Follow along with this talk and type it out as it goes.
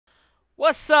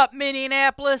What's up,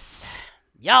 Minneapolis?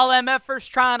 Y'all MFers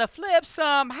trying to flip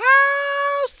some houses?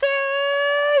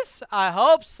 I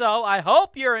hope so. I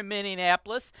hope you're in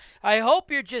Minneapolis. I hope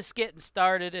you're just getting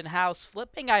started in house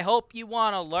flipping. I hope you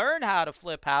want to learn how to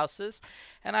flip houses.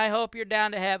 And I hope you're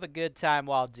down to have a good time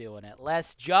while doing it.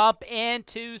 Let's jump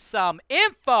into some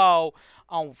info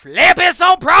on flipping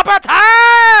some property!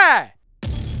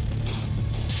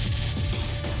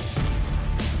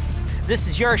 This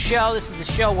is your show. This is the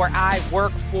show where I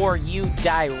work for you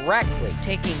directly,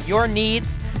 taking your needs.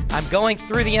 I'm going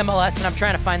through the MLS and I'm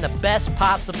trying to find the best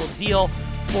possible deal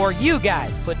for you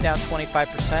guys. Put down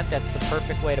 25%. That's the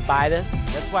perfect way to buy this.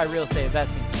 That's why real estate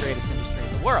investing is the greatest industry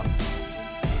in the world.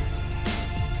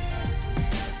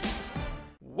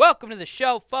 Welcome to the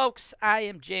show, folks. I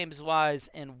am James Wise,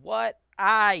 and what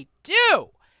I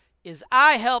do is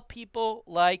I help people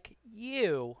like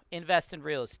you invest in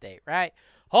real estate, right?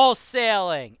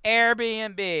 Wholesaling,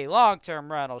 Airbnb,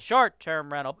 long-term rental,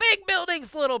 short-term rental, big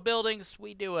buildings, little buildings,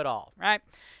 we do it all, right?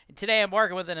 And today I'm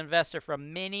working with an investor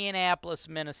from Minneapolis,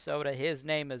 Minnesota. His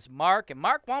name is Mark, and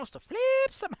Mark wants to flip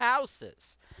some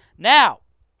houses. Now,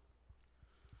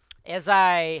 as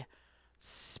I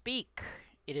speak,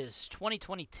 it is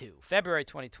 2022, February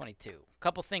 2022. A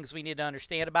couple things we need to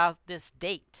understand about this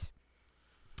date.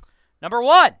 Number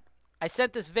one, I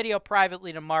sent this video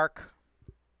privately to Mark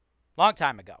long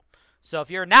time ago. So if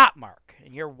you're not Mark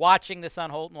and you're watching this on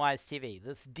HoltonWiseTV,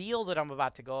 this deal that I'm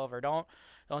about to go over, don't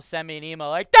send me an email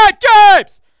like, "That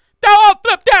James! That won't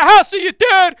flip that house that you did!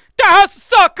 That house is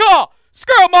so cool!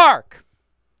 Screw Mark!"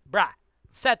 Bruh,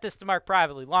 set this to Mark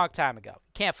privately long time ago.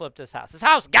 Can't flip this house. This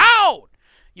house gone!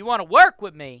 You want to work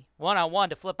with me one-on-one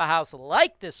to flip a house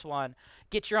like this one,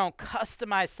 get your own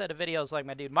customized set of videos like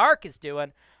my dude Mark is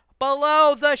doing,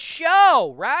 below the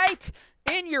show, right?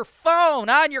 In your phone,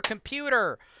 on your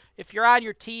computer. If you're on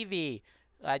your TV,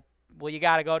 well, you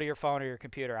got to go to your phone or your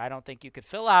computer. I don't think you could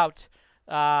fill out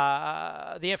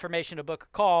the information to book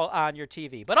a call on your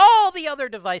TV. But all the other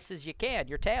devices you can,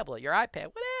 your tablet, your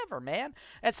iPad, whatever, man.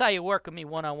 That's how you work with me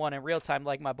one-on-one in real time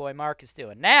like my boy Mark is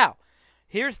doing. Now,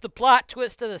 here's the plot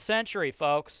twist of the century,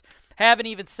 folks. Haven't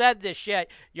even said this yet.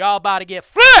 Y'all about to get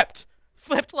flipped!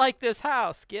 Flipped like this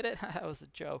house. Get it? That was a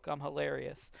joke. I'm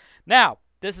hilarious. Now,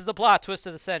 this is the plot twist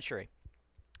of the century.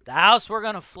 The house we're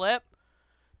going to flip,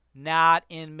 not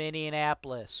in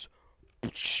Minneapolis.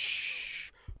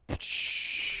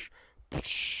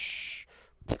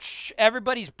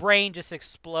 Everybody's brain just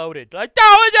exploded. Like,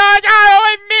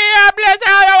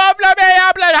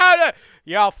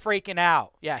 you're all freaking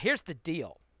out. Yeah, here's the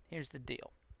deal. Here's the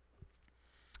deal.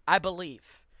 I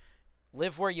believe,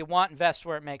 live where you want, invest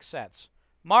where it makes sense.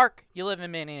 Mark, you live in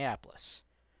Minneapolis.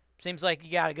 Seems like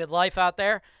you got a good life out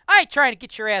there. I ain't trying to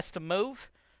get your ass to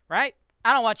move, right?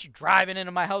 I don't want you driving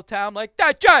into my hotel. I'm like,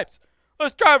 "That James,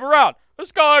 let's drive around.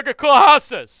 Let's go look at cool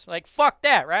houses." Like, fuck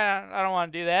that, right? I don't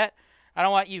want to do that. I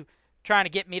don't want you trying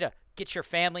to get me to get your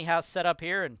family house set up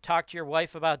here and talk to your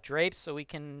wife about drapes so we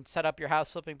can set up your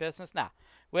house flipping business. Nah,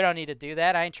 we don't need to do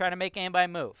that. I ain't trying to make anybody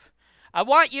move. I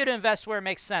want you to invest where it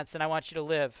makes sense, and I want you to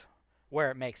live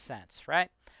where it makes sense, right?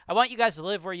 I want you guys to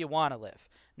live where you want to live.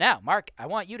 Now, Mark, I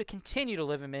want you to continue to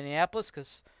live in Minneapolis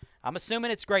because I'm assuming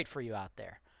it's great for you out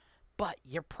there. But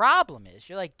your problem is,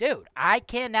 you're like, "Dude, I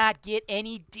cannot get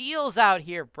any deals out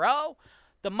here, bro."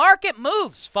 The market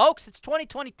moves, folks. It's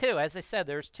 2022. As I said,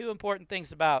 there's two important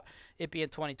things about it being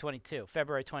 2022,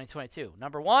 February 2022.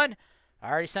 Number one,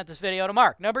 I already sent this video to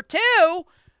Mark. Number two,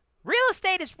 real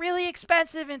estate is really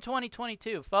expensive in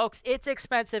 2022, folks. It's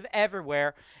expensive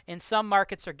everywhere, and some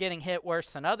markets are getting hit worse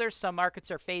than others. Some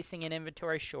markets are facing an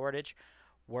inventory shortage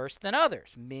worse than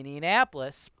others.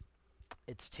 Minneapolis,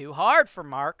 it's too hard for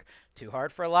Mark, too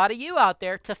hard for a lot of you out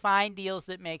there to find deals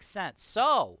that make sense.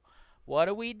 So what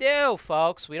do,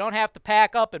 folks? We don't have to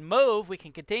pack up and move. We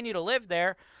can continue to live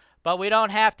there, but we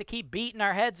don't have to keep beating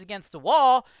our heads against the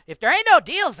wall. If there ain't no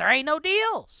deals, there ain't no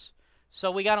deals. So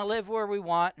we got to live where we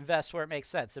want, invest where it makes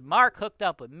sense. And Mark hooked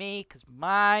up with me because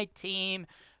my team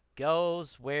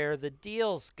goes where the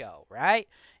deals go, right?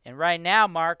 And right now,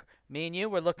 Mark, me and you,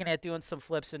 we're looking at doing some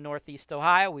flips in Northeast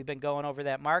Ohio. We've been going over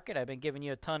that market. I've been giving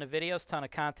you a ton of videos, ton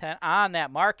of content on that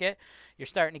market. You're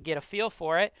starting to get a feel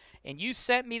for it. And you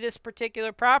sent me this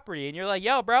particular property, and you're like,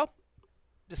 "Yo, bro,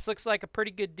 this looks like a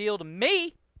pretty good deal to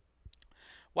me.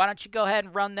 Why don't you go ahead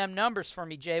and run them numbers for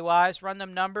me, Jay Wise? Run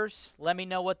them numbers. Let me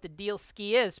know what the deal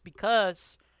ski is,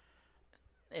 because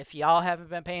if y'all haven't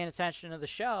been paying attention to the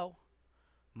show,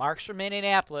 Mark's from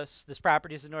Minneapolis. This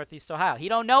property is in Northeast Ohio. He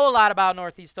don't know a lot about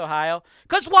Northeast Ohio,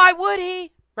 because why would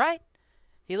he, right?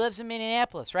 He lives in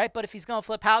Minneapolis, right? But if he's going to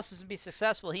flip houses and be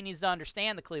successful, he needs to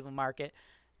understand the Cleveland market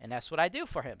And that's what I do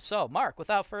for him. So, Mark,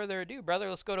 without further ado, brother,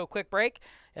 let's go to a quick break,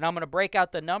 and I'm going to break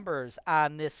out the numbers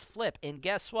on this flip. And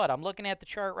guess what? I'm looking at the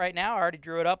chart right now. I already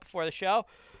drew it up before the show.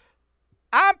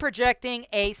 I'm projecting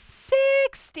a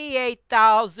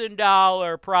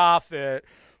 $68,000 profit.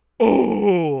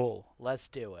 Ooh, let's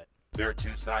do it. There are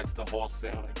two sides to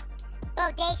wholesaling.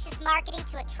 Bodacious marketing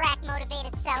to attract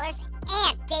motivated sellers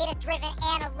and data-driven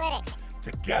analytics.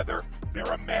 Together, they're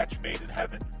a match made in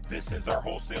heaven. This is our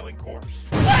wholesaling course.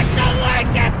 Click the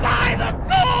link and buy the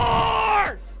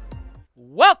course!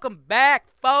 Welcome back,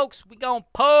 folks. We gonna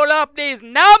pull up these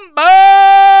numbers.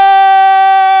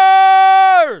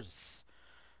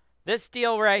 This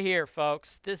deal right here,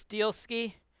 folks. This deal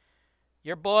ski.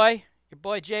 Your boy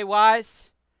Jay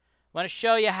Wise. Want to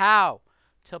show you how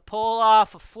to pull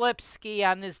off a flip ski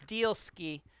on this deal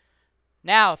ski.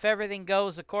 Now, if everything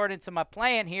goes according to my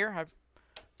plan here, I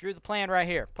drew the plan right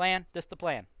here. This the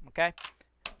plan, okay?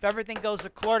 If everything goes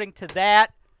according to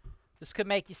that, this could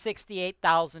make you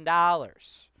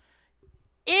 $68,000.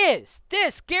 Is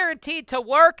this guaranteed to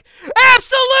work?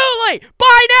 Absolutely!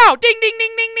 Buy now! Ding, ding,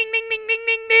 ding, ding, ding, ding, ding, ding,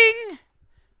 ding, ding!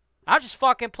 I'm just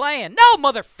fucking playing. No,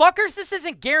 motherfuckers, this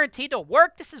isn't guaranteed to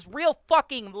work. This is real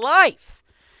fucking life.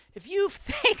 If you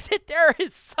think that there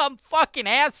is some fucking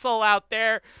asshole out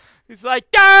there who's like,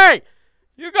 hey,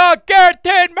 you gonna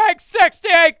guaranteed make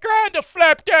 68 grand to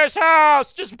flip this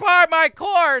house, just buy my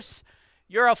course,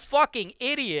 you're a fucking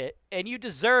idiot, and you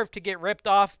deserve to get ripped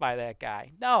off by that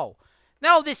guy. No,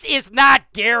 this is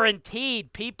not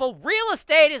guaranteed, people. Real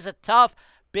estate is a tough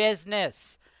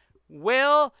business.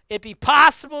 Will it be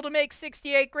possible to make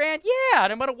 68 grand? Yeah,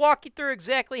 and I'm going to walk you through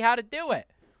exactly how to do it.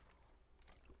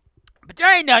 But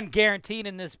there ain't nothing guaranteed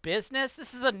in this business.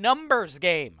 This is a numbers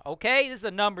game, okay? This is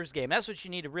a numbers game. That's what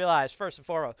you need to realize first and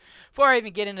foremost. Before I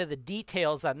even get into the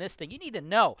details on this thing, you need to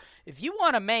know, if you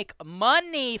want to make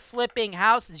money flipping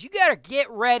houses, you got to get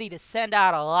ready to send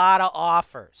out a lot of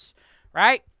offers,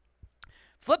 right?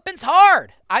 Flipping's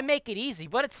hard. I make it easy,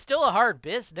 but it's still a hard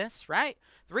business, right?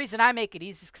 The reason I make it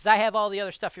easy is because I have all the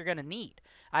other stuff you're going to need.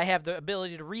 I have the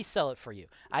ability to resell it for you.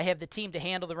 I have the team to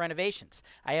handle the renovations.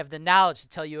 I have the knowledge to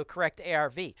tell you a correct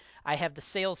ARV. I have the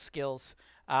sales skills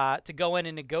to go in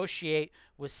and negotiate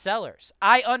with sellers.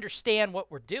 I understand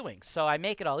what we're doing, so I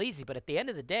make it all easy. But at the end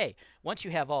of the day, once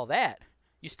you have all that,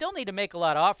 you still need to make a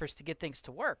lot of offers to get things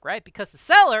to work, right? Because the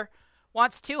seller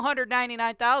wants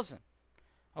 $299,000.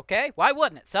 Okay? Why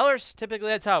wouldn't it? Sellers, typically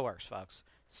that's how it works, folks.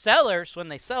 Sellers, when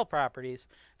they sell properties,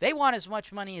 they want as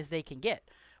much money as they can get.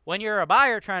 When you're a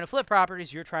buyer trying to flip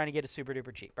properties, you're trying to get it super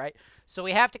duper cheap, right? So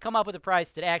we have to come up with a price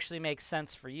that actually makes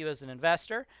sense for you as an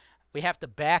investor. We have to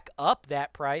back up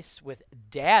that price with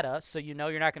data so you know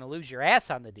you're not going to lose your ass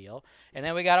on the deal. And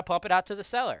then we got to pump it out to the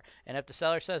seller. And if the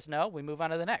seller says no, we move on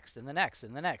to the next, and the next,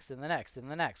 and the next, and the next,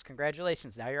 and the next.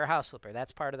 Congratulations. Now you're a house flipper.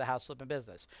 That's part of the house flipping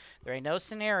business. There ain't no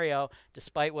scenario,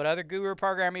 despite what other guru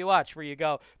program you watch, where you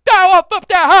go, I want to flip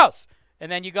that house. And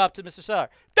then you go up to Mr. Seller.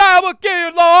 I will give you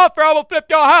a low offer. I will flip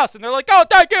your house. And they're like, oh,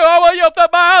 thank you. I want you to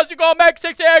flip my house. You're going to make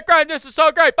 68 grand. This is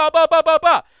so great. Blah, blah, blah, blah,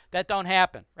 blah. That don't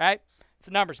happen, right? It's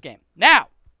a numbers game. Now,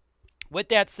 with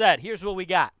that said, here's what we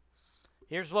got.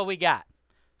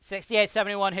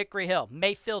 6871 Hickory Hill,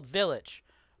 Mayfield Village,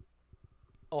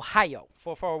 Ohio,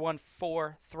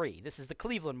 44143. This is the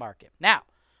Cleveland market. Now,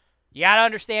 you got to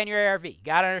understand your ARV. You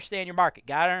got to understand your market.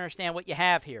 Got to understand what you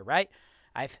have here, right?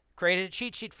 I've created a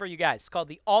cheat sheet for you guys. It's called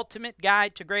the Ultimate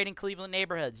Guide to Grading Cleveland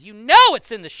Neighborhoods. You know it's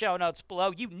in the show notes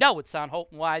below. You know it's on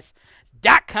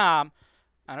HoltonWise.com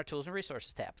on our Tools and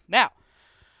Resources tab. Now,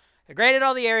 I graded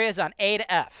all the areas on A to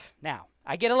F. Now,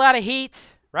 I get a lot of heat,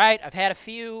 right? I've had a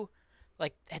few,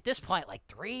 like at this point, like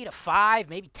 3 to 5,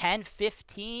 maybe 10,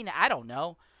 15, I don't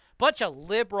know. Bunch of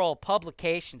liberal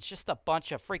publications, just a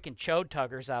bunch of freaking chode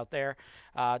tuggers out there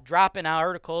dropping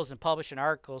articles and publishing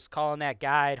articles, calling that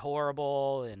guide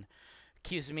horrible and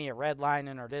accusing me of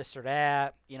redlining or this or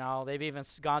that. You know, they've even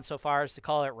gone so far as to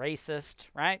call it racist,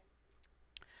 right?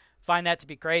 Find that to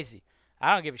be crazy.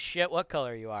 I don't give a shit what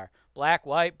color you are. Black,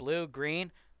 white, blue,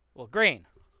 green. Well, green.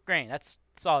 Green. That's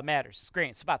all that matters. It's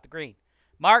green. It's about the green.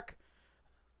 Mark,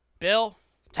 Bill,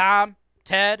 Tom,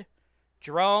 Ted,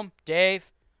 Jerome, Dave,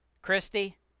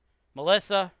 Christy,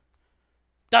 Melissa,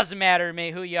 doesn't matter to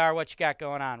me who you are, what you got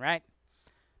going on, right?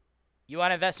 You want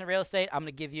to invest in real estate? I'm going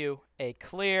to give you a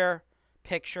clear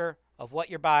picture of what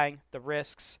you're buying, the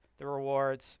risks, the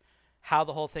rewards, how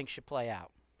the whole thing should play out.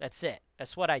 That's it.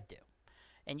 That's what I do.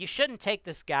 And you shouldn't take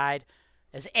this guide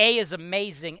as A is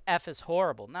amazing, F is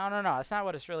horrible. No. That's not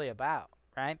what it's really about,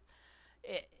 right?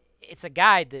 It's a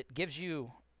guide that gives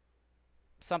you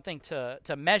something to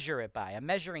measure it by, a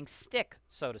measuring stick,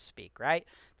 so to speak, right?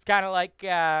 It's kind of like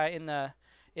in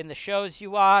in the shows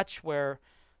you watch where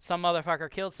some motherfucker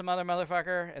killed some other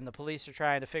motherfucker and the police are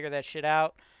trying to figure that shit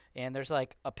out. And there's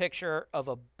like a picture of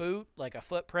a boot, like a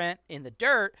footprint in the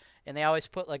dirt, and they always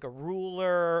put like a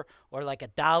ruler or like a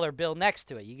dollar bill next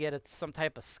to it. You get some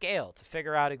type of scale to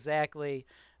figure out exactly,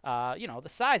 the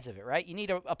size of it, right? You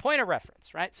need a point of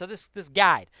reference, right? So this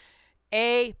guide,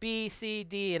 A, B, C,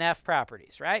 D, and F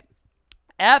properties, right?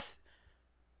 F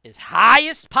is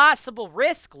highest possible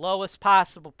risk, lowest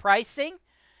possible pricing.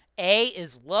 A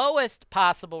is lowest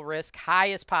possible risk,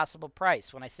 highest possible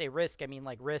price. When I say risk, I mean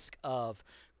like risk of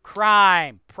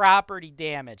crime, property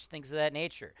damage, things of that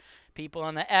nature. People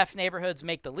in the F neighborhoods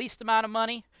make the least amount of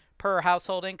money per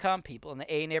household income. People in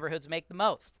the A neighborhoods make the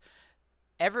most.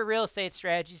 Every real estate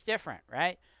strategy is different,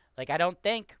 right? Like, I don't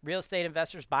think real estate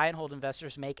investors, buy and hold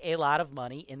investors, make a lot of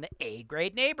money in the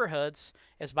A-grade neighborhoods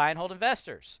as buy and hold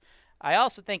investors. I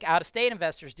also think out-of-state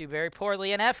investors do very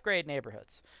poorly in F-grade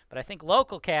neighborhoods. But I think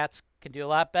local cats can do a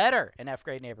lot better in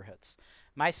F-grade neighborhoods.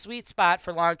 My sweet spot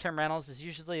for long-term rentals is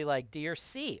usually like D or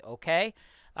C, okay?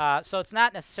 So it's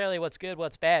not necessarily what's good,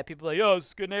 what's bad. People are like, yo, this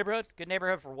is a good neighborhood. Good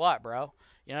neighborhood for what, bro?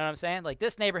 You know what I'm saying? Like,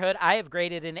 this neighborhood I have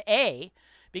graded in A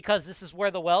because this is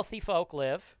where the wealthy folk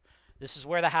live. This is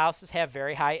where the houses have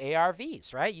very high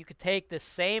ARVs, right? You could take this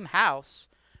same house,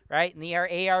 right, and the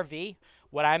ARV,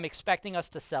 what I'm expecting us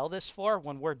to sell this for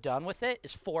when we're done with it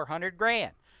is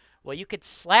 $400,000. Well, you could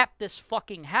slap this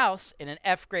fucking house in an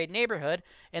F-grade neighborhood,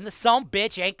 and the son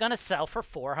bitch ain't going to sell for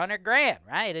 $400,000,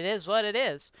 right? It is what it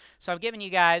is. So I'm giving you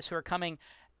guys who are coming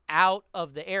out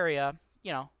of the area,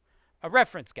 a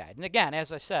reference guide. And again,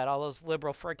 as I said, all those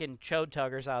liberal freaking chode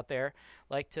tuggers out there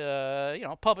like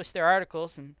to, publish their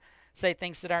articles and say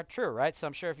things that aren't true, right? So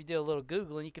I'm sure if you do a little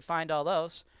Googling, you can find all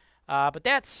those. But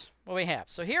that's what we have.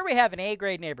 So here we have an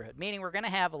A-grade neighborhood, meaning we're going to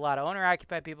have a lot of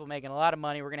owner-occupied people making a lot of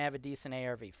money. We're going to have a decent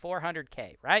ARV,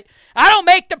 $400K, right? I don't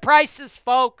make the prices,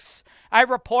 folks. I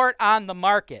report on the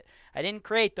market. I didn't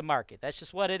create the market. That's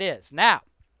just what it is. Now,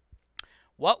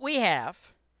 what we have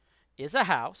is a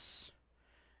house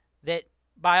that,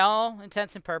 by all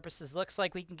intents and purposes, looks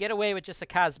like we can get away with just a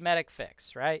cosmetic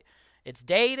fix, right? It's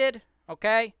dated,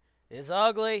 okay? It's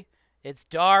ugly. It's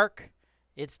dark.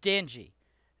 It's dingy.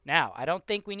 Now, I don't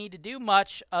think we need to do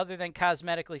much other than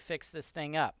cosmetically fix this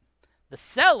thing up. The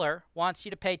seller wants you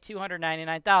to pay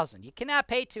 $299,000. You cannot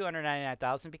pay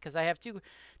 $299,000 because I have two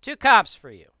comps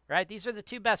for you, right? These are the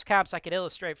two best comps I could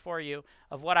illustrate for you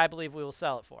of what I believe we will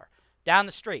sell it for. Down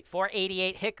the street,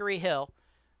 488 Hickory Hill,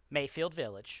 Mayfield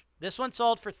Village. This one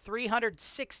sold for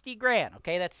 $360,000.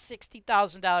 Okay, that's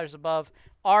 $60,000 above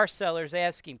our seller's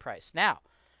asking price. Now,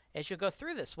 as you go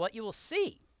through this, what you will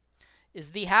see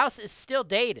is the house is still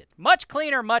dated. Much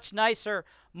cleaner, much nicer,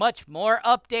 much more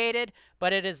updated,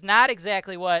 but it is not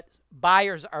exactly what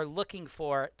buyers are looking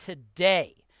for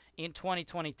today in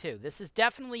 2022. This is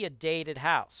definitely a dated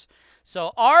house.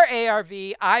 So our ARV,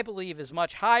 I believe, is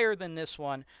much higher than this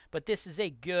one, but this is a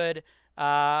good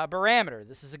barometer.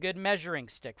 This is a good measuring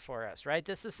stick for us, right?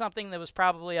 This is something that was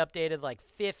probably updated like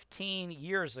 15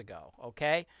 years ago,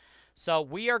 okay? So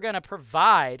we are going to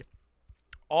provide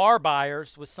our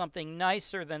buyers with something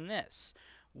nicer than this.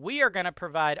 We are going to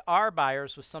provide our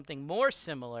buyers with something more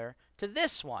similar to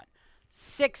this one.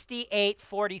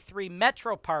 6843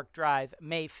 Metro Park Drive,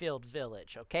 Mayfield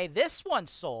Village, okay? This one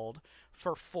sold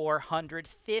for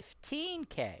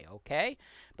 $415K, okay?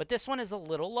 But this one is a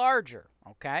little larger,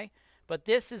 okay? But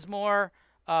this is more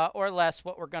or less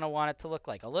what we're going to want it to look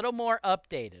like. A little more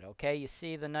updated, okay? You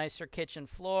see the nicer kitchen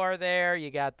floor there.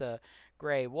 You got the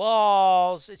gray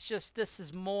walls. It's just, this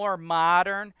is more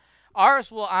modern.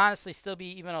 Ours will honestly still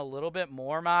be even a little bit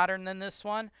more modern than this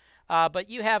one, but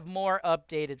you have more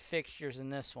updated fixtures in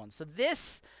this one. So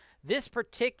this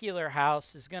particular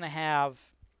house is going to have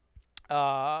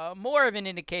more of an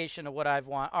indication of what I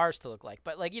want ours to look like.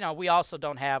 But, like, we also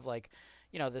don't have, like,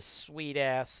 this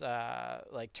sweet-ass,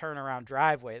 like, turnaround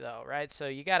driveway, though, right? So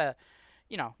you got to,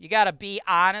 you got to be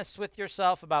honest with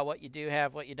yourself about what you do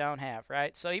have, what you don't have,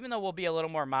 right? So even though we'll be a little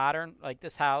more modern, like,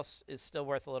 this house is still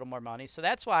worth a little more money. So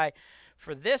that's why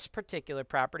for this particular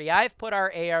property, I've put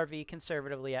our ARV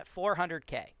conservatively at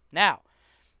 $400K. Now,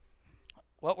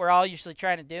 what we're all usually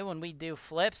trying to do when we do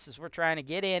flips is we're trying to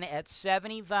get in at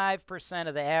 75%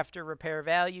 of the after repair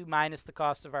value minus the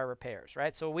cost of our repairs,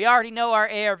 right? So we already know our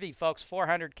ARV, folks,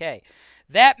 $400K.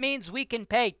 That means we can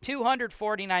pay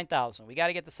 $249,000. We got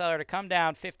to get the seller to come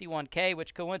down $51K,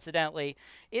 which coincidentally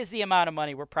is the amount of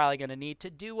money we're probably going to need to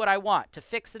do what I want, to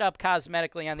fix it up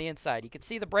cosmetically on the inside. You can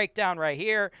see the breakdown right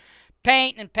here.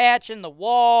 Paint and patching the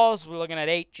walls. We're looking at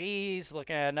 8 Gs,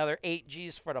 looking at another 8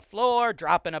 Gs for the floor,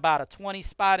 dropping about a 20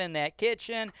 spot in that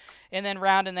kitchen, and then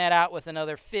rounding that out with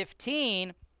another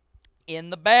 15 in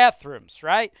the bathrooms,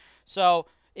 right? So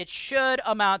it should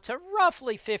amount to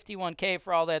roughly $51K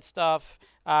for all that stuff.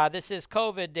 This is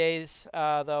COVID days,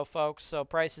 though, folks, so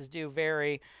prices do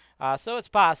vary. So it's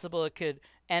possible it could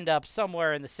end up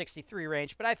somewhere in the 63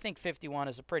 range, but I think 51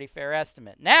 is a pretty fair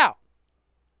estimate. Now,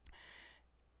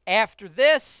 after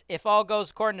this, if all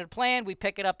goes according to plan, we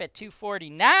pick it up at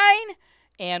 249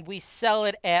 and we sell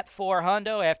it at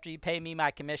 $400 after you pay me my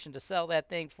commission to sell that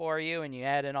thing for you and you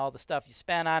add in all the stuff you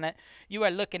spent on it. You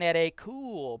are looking at a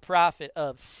cool profit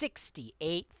of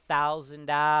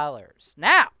 $68,000.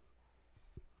 Now,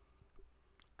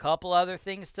 a couple other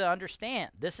things to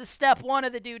understand. This is step one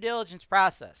of the due diligence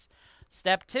process.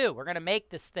 Step two, we're going to make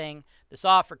this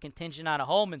offer contingent on a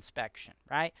home inspection,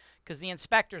 right? Because the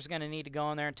inspector is going to need to go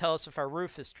in there and tell us if our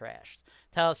roof is trashed,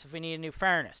 tell us if we need a new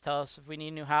furnace, tell us if we need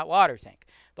a new hot water tank.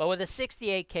 But with a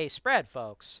 68K spread,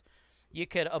 folks, you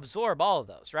could absorb all of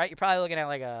those, right? You're probably looking at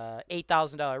like a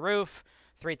 $8,000 roof,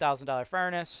 $3,000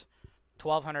 furnace,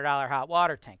 $1,200 hot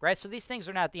water tank, right? So these things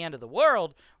are not the end of the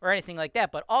world or anything like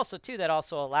that, but also, too, that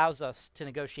also allows us to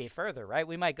negotiate further, right?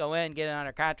 We might go in, get it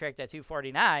under contract at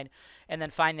 $249, and then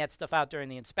find that stuff out during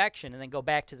the inspection, and then go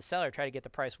back to the seller, try to get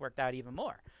the price worked out even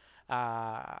more.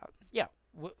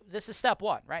 This is step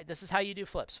one, right? This is how you do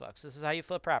flips, folks. This is how you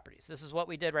flip properties. This is what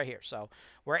we did right here. So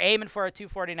we're aiming for a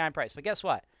 $249 price, but guess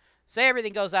what? Say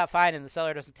everything goes out fine and the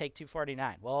seller doesn't take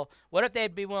 $249. Well, what if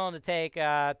they'd be willing to take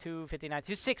 $259,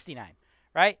 $269?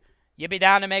 Right? You'd be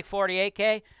down to make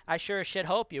 $48K? I sure as shit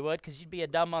hope you would, because you'd be a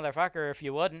dumb motherfucker if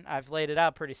you wouldn't. I've laid it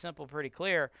out pretty simple, pretty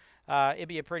clear. It'd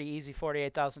be a pretty easy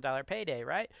 $48,000 payday,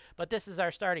 right? But this is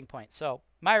our starting point. So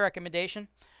my recommendation,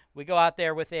 we go out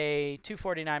there with a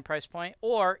 $249 price point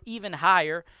or even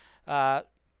higher.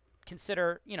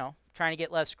 Consider, trying to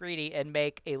get less greedy and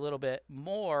make a little bit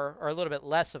more or a little bit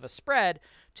less of a spread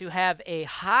to have a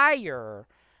higher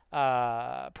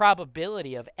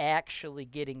probability of actually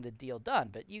getting the deal done.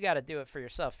 But you got to do it for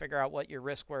yourself. Figure out what your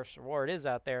risk versus reward is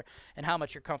out there and how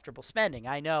much you're comfortable spending.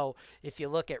 I know if you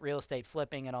look at real estate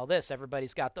flipping and all this,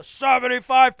 everybody's got the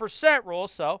 75% rule.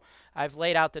 So I've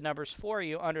laid out the numbers for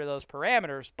you under those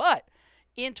parameters. But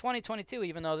in 2022,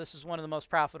 even though this is one of the most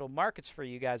profitable markets for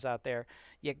you guys out there,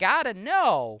 you got to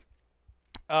know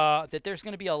that there's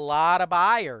going to be a lot of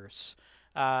buyers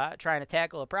trying to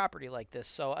tackle a property like this.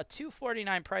 So a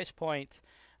 $249 price point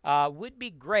would be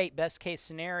great, best case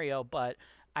scenario, but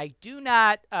I do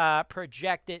not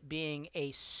project it being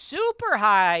a super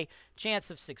high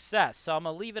chance of success. So I'm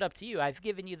going to leave it up to you. I've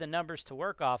given you the numbers to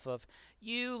work off of.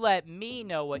 You let me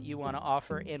know what you want to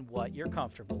offer and what you're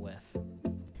comfortable with.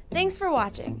 Thanks for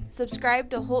watching. Subscribe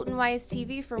to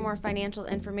HoltonWiseTV for more financial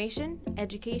information,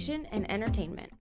 education, and entertainment.